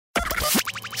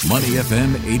Money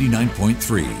FM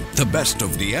 89.3, the best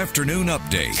of the afternoon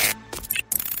update.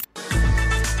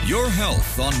 Your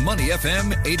health on Money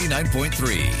FM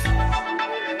 89.3.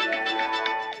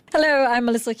 Hello, I'm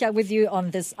Melissa Kyak with you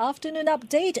on this afternoon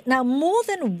update. Now, more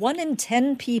than 1 in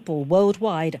 10 people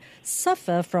worldwide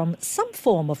suffer from some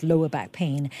form of lower back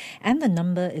pain, and the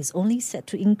number is only set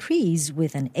to increase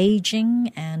with an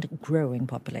aging and growing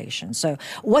population. So,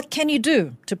 what can you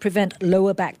do to prevent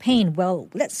lower back pain? Well,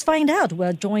 let's find out.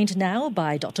 We're joined now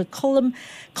by Dr. Colm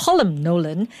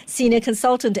Nolan, Senior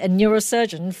Consultant and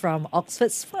Neurosurgeon from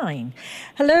Oxford Spine.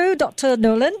 Hello, Dr.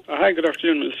 Nolan. Hi, good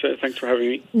afternoon, Melissa. Thanks for having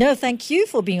me. No, thank you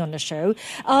for being on the show.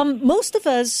 Most of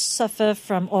us suffer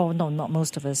from, not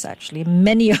most of us actually,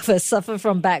 many of us suffer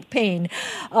from back pain.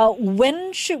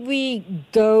 When should we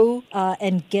go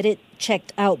and get it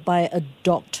checked out by a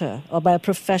doctor or by a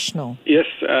professional? Yes,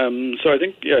 so I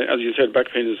think, as you said,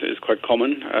 back pain is quite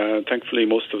common. Thankfully,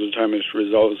 most of the time it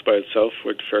resolves by itself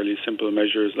with fairly simple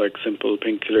measures like simple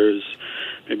painkillers,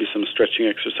 maybe some stretching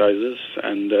exercises,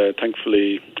 and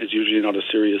thankfully it's usually not a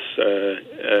serious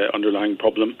underlying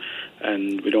problem,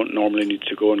 and we don't normally need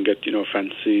to go and get,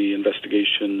 fancy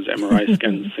investigations, MRI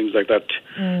scans, things like that.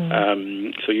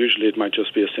 So usually it might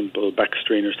just be a simple back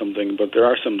strain or something, but there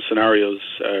are some scenarios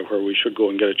where we should go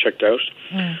and get it checked out.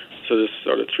 So there's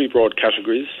sort of three broad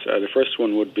categories. The first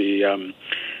one would be,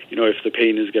 if the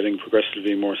pain is getting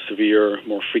progressively more severe,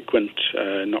 more frequent,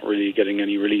 not really getting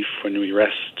any relief when we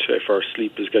rest, if our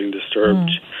sleep is getting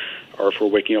disturbed, or if we're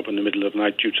waking up in the middle of the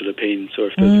night due to the pain. So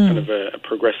if there's kind of a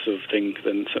progressive thing,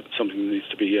 then something needs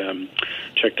to be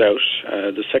checked out.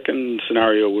 The second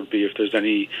scenario would be if there's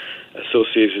any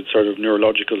associated sort of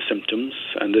neurological symptoms,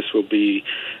 and this will be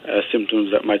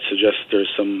symptoms that might suggest there's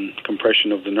some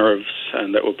compression of the nerves,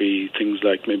 and that will be things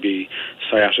like maybe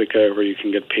sciatica, where you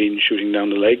can get pain shooting down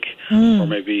the leg, or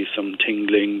maybe some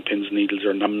tingling, pins, needles,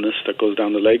 or numbness that goes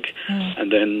down the leg.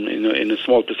 And then in a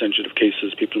small percentage of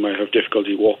cases, people might have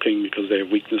difficulty walking because they have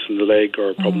weakness in the leg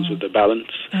or problems with the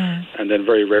balance. And then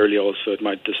very rarely also it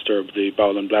might disturb the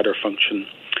bowel and bladder function.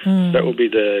 So that would be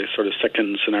the sort of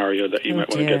second scenario that you might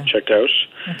want to get checked out.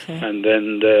 Okay. And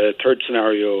then the third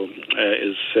scenario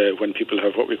is when people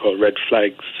have what we call red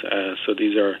flags. So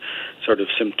these are sort of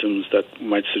symptoms that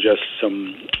might suggest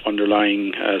some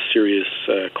underlying serious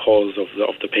cause of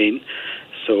the pain.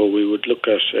 So we would look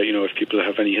at, if people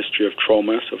have any history of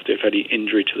trauma, so if they've had any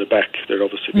injury to the back, there'd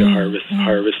obviously be a higher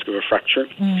risk of a fracture.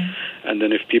 And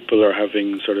then if people are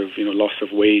having sort of, loss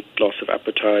of weight, loss of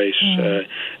appetite,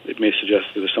 it may suggest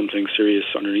that there's something serious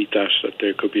underneath that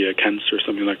there could be a cancer or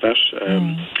something like that.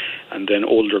 And then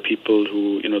older people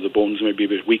who, the bones may be a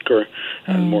bit weaker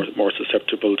and more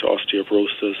susceptible to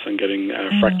osteoporosis and getting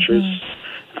fractures.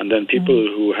 And then people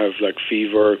who have like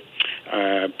fever,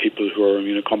 people who are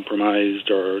immunocompromised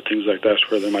or things like that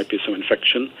where there might be some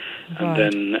infection. And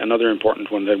then another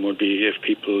important one then would be if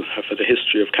people have had a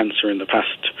history of cancer in the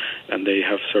past and they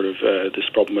have sort of this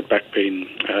problem with back pain,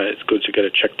 it's good to get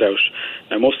it checked out.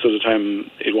 Now, most of the time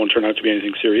it won't turn out to be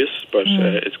anything serious, but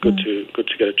it's good to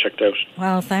get it checked out.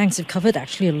 Wow, thanks. You've covered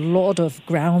actually a lot of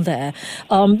ground there.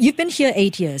 You've been here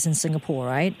 8 years in Singapore,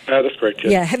 right? That's correct,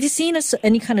 yes. Yeah. Have you seen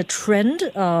any kind of trend,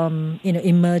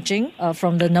 emerging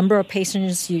from the number of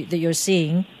patients that you're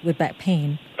seeing with back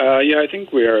pain? I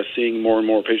think we are seeing more and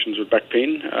more patients with back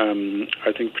pain.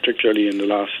 I think particularly in the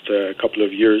last couple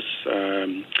of years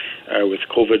with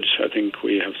COVID, I think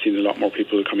we have seen a lot more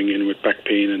people coming in with back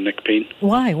pain and neck pain.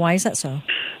 Why? Why is that so?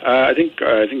 I think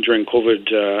during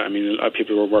COVID, a lot of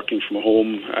people were working from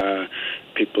home.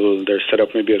 Their setup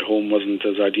maybe at home wasn't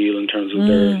as ideal in terms of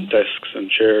their desks and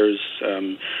chairs.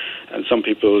 And some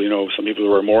people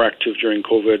were more active during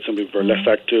COVID, some people were less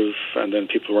active, and then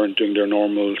people weren't doing their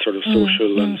normal sort of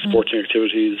social and sporting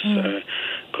activities,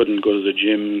 couldn't go to the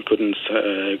gym, couldn't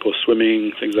go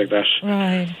swimming, things like that.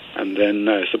 Right. And then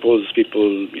I suppose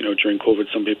people, during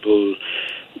COVID, some people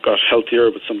got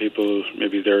healthier, but some people,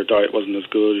 maybe their diet wasn't as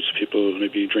good. People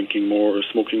maybe drinking more,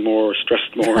 smoking more,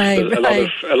 stressed more.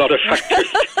 A lot of factors.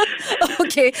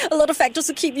 Okay, a lot of factors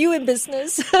to keep you in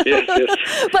business. Yes.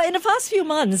 But in the past few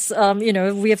months,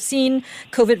 we have seen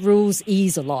COVID rules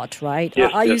ease a lot, right?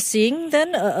 Yes, Are you seeing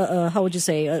then, how would you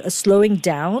say, a slowing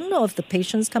down of the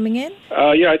patients coming in?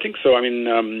 I think so.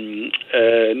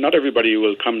 Not everybody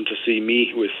will come to see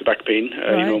me with back pain.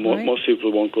 Most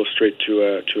people won't go straight to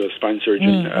a spine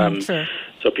surgeon. Sure.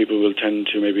 So people will tend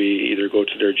to maybe either go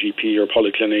to their GP or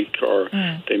polyclinic, or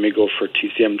they may go for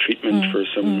TCM treatment for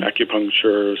some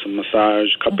acupuncture, some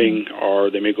massage, cupping, or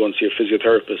they may go and see a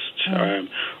physiotherapist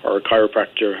or a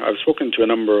chiropractor. I've spoken to a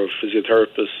number of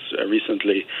physiotherapists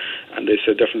recently, and they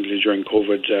said definitely during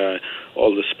COVID,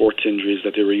 all the sports injuries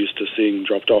that they were used to seeing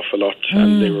dropped off a lot,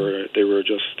 and they were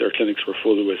just, their clinics were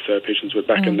full with patients with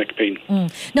back and neck pain.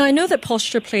 Now, I know that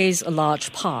posture plays a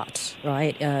large part,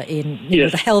 right, in know,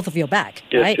 the health of your back,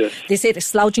 right? Yes. They say that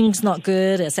slouching is not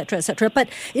good, etc., etc. But,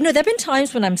 there have been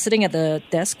times when I'm sitting at the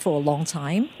desk for a long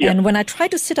time, and when I try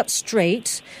to sit up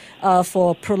straight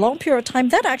for a prolonged period of time,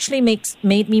 that actually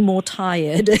made me more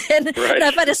tired. and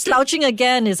I find that slouching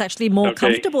again is actually more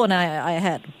comfortable, and I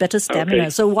had better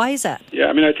stamina. So why is that? Yeah,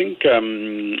 I mean, I think,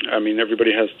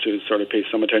 everybody has to sort of pay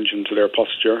some attention to their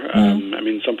posture.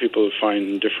 Some people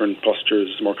find different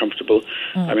postures more comfortable.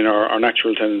 I mean, our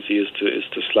natural tendency is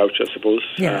to slouch, I suppose.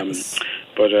 Yes.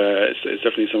 But it's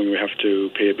definitely something we have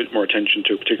to pay a bit more attention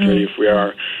to, particularly if we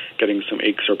are getting some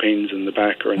aches or pains in the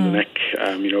back or in the neck,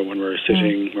 when we're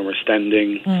sitting, when we're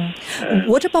standing.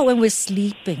 What about when we're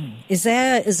sleeping? Is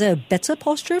there a better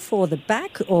posture for the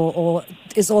back, or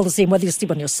is all the same whether you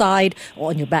sleep on your side or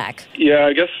on your back? Yeah,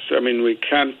 I guess, we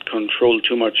can't control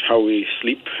too much how we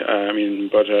sleep. I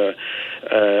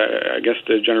guess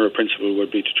the general principle would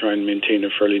be to try and maintain a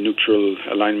fairly neutral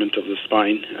alignment of the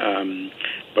spine.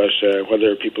 But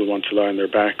whether people want to lie on their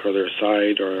back or their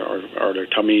side or their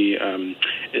tummy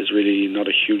is really not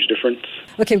a huge difference.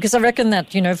 Okay, because I reckon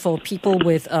that, for people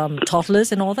with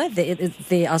toddlers and all that,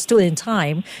 they are still in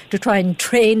time to try and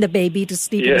train the baby to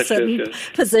sleep in a certain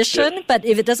position. Yes. But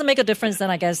if it doesn't make a difference,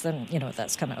 then I guess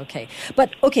that's kind of okay.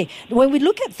 But, okay, when we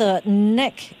look at the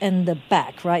neck and the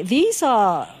back, right, these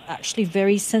are actually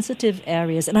very sensitive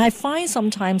areas. And I find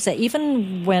sometimes that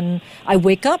even when I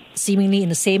wake up seemingly in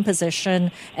the same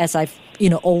position as I've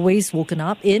always woken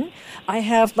up in, I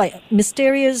have like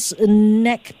mysterious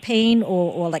neck pain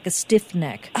or like a stiff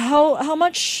neck. How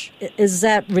much is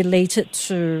that related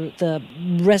to the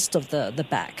rest of the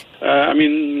back?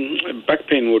 Back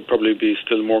pain would probably be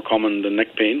still more common than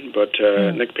neck pain, but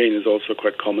neck pain is also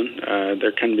quite common.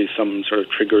 There can be some sort of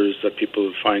triggers that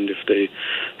people find if they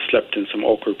slept in some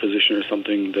awkward position or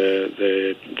something.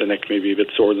 The neck may be a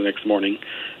bit sore the next morning.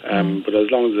 But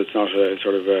as long as it's not a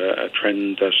sort of a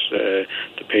trend that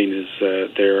the pain is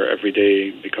there every day,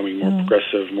 becoming more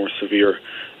progressive, more severe,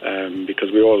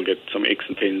 because we all get some aches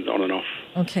and pains on and off.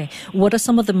 Okay. What are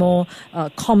some of the more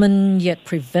common yet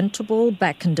preventable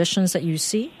back conditions that you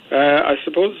see? I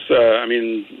suppose,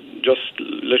 just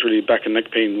literally back and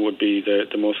neck pain would be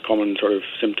the most common sort of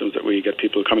symptoms that we get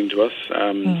people coming to us.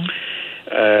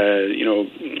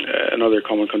 Another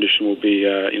common condition will be,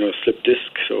 a slip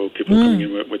disc, so people coming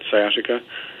in with sciatica.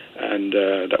 And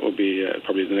that would be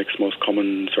probably the next most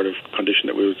common sort of condition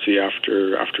that we would see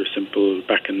after simple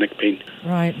back and neck pain.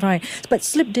 Right. But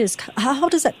slip disc, how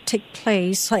does that take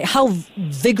place? Like, how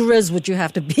vigorous would you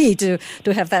have to be to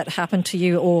have that happen to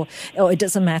you? Or it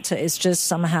doesn't matter, it's just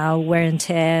somehow wear and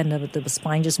tear and the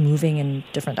spine just moving in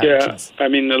different directions? Yeah,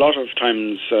 a lot of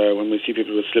times when we see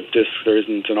people with slip disc, there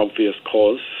isn't an obvious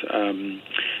cause.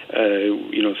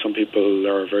 Some people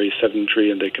are very sedentary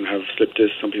and they can have slip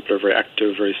discs. Some people are very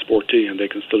active, very sporty, and they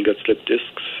can still get slip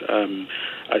discs.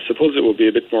 I suppose it will be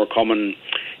a bit more common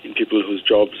in people whose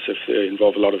jobs, if they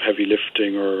involve a lot of heavy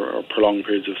lifting or prolonged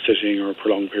periods of sitting or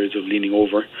prolonged periods of leaning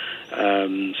over.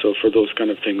 So for those kind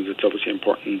of things, it's obviously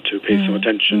important to pay some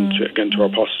attention to our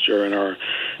posture and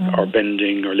our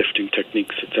bending, our lifting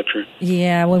techniques, etc.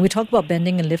 Yeah, when we talk about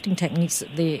bending and lifting techniques,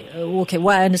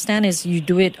 what I understand is you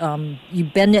do it, you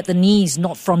bend at the knees,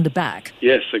 not from the back.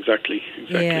 Yes, exactly.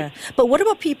 Yeah, but what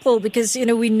about people, because,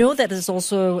 we know that there's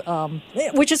also,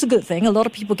 which is a good thing, a lot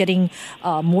of people getting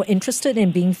more interested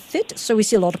in being fit. So we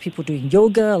see a lot of people doing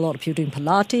yoga, a lot of people doing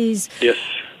Pilates.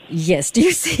 Yes. Do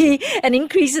you see an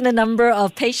increase in the number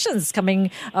of patients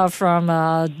coming from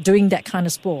doing that kind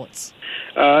of sports?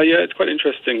 It's quite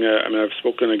interesting. I've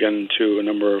spoken again to a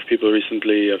number of people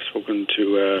recently. I've spoken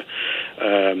to,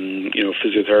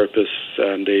 physiotherapists,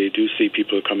 and they do see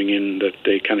people coming in that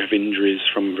they can have injuries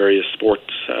from various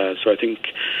sports. So I think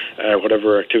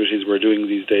whatever activities we're doing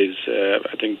these days,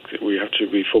 I think we have to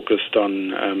be focused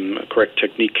on correct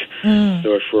technique.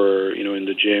 So if we're, in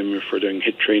the gym, if we're doing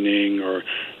HIIT training or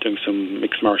doing some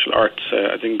mixed martial arts,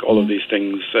 I think all of these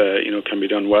things, can be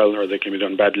done well or they can be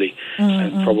done badly.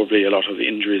 And probably a lot of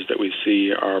injuries that we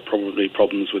see are probably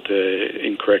problems with the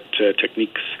incorrect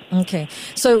techniques. Okay,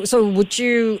 so would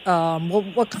you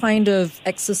what kind of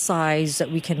exercise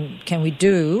that we can we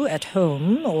do at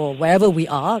home or wherever we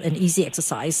are, an easy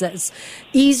exercise that's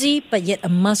easy but yet a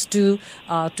must do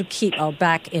to keep our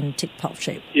back in tip-top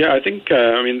shape? Yeah, I think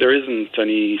there isn't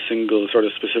any single sort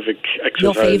of specific exercise.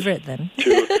 Your favorite then?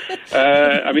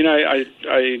 I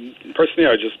personally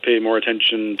I just pay more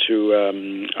attention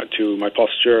to my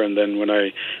posture, and then when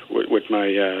with my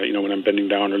when I'm bending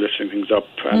down or lifting things up,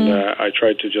 and I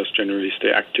try to just generally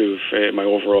stay active, my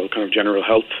overall kind of general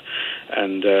health,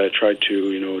 and try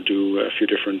to do a few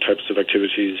different types of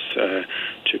activities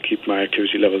to keep my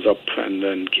activity levels up, and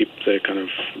then keep the kind of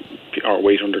our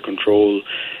weight under control,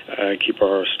 keep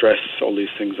our stress, all these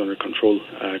things under control,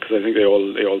 because I think they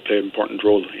all play an important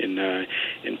role in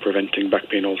preventing back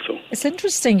pain also. It's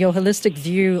interesting, your holistic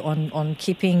view on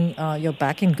keeping your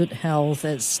back in good health.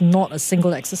 It's not a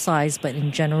single exercise, but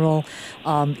in general,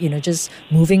 just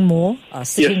moving more,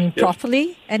 sitting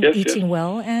properly, and eating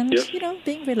well, and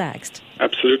being relaxed.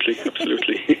 Absolutely.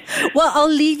 Well, I'll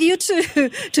leave you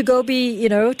to go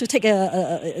to take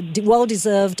a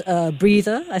well-deserved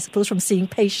breather, I suppose, from seeing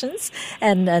patients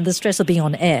and the stress of being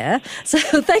on air. So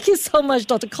thank you so much,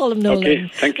 Dr. Colm Nolan,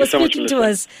 thank you for so much, speaking to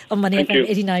us on Money FM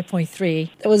 89.3.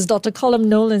 It was Dr. Colm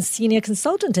Nolan, Senior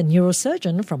Consultant and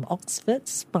Neurosurgeon from Oxford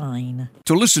Spine.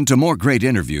 To listen to more great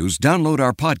interviews, download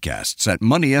our podcasts at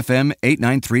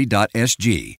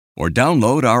moneyfm893.sg or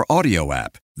download our audio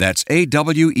app. That's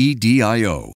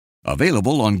AWEDIO.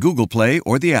 Available on Google Play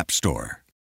or the App Store.